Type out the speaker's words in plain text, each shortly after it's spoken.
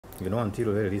You know,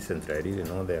 until very recently, I didn't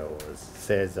know there was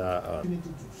CESA.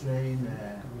 Opportunity to train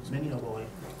many of our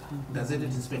gazetted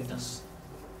inspectors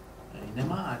in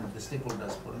NEMA and the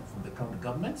stakeholders from the county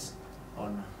governments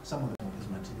on some of this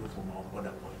material from our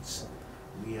border points.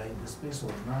 We are in the space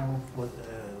of now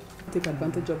take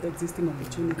advantage of the existing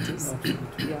opportunities.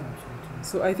 Yeah.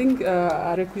 So I think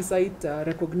a requisite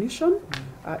recognition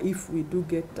if we do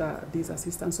get this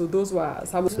assistance. So those were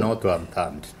some. It's not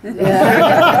one-termed.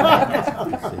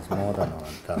 It's more than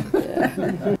one-termed.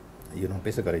 Yeah. You know,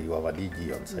 basically you have a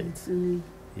DG on site.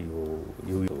 You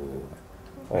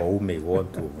or who may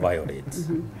want to violate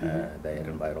the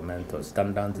environmental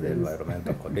standards, the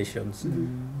environmental conditions,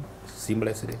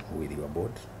 seamlessly with your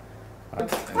boat.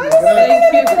 Thank you.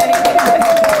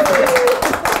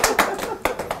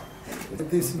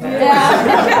 This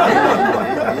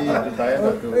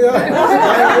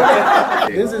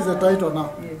is the title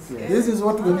now. Yes. This is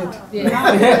what we need.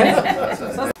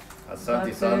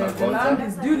 Asante sana, The land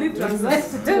is duly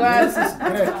transferred to us.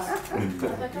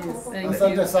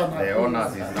 Asante sana. The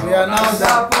owners is now. We are now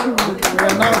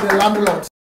the landlords.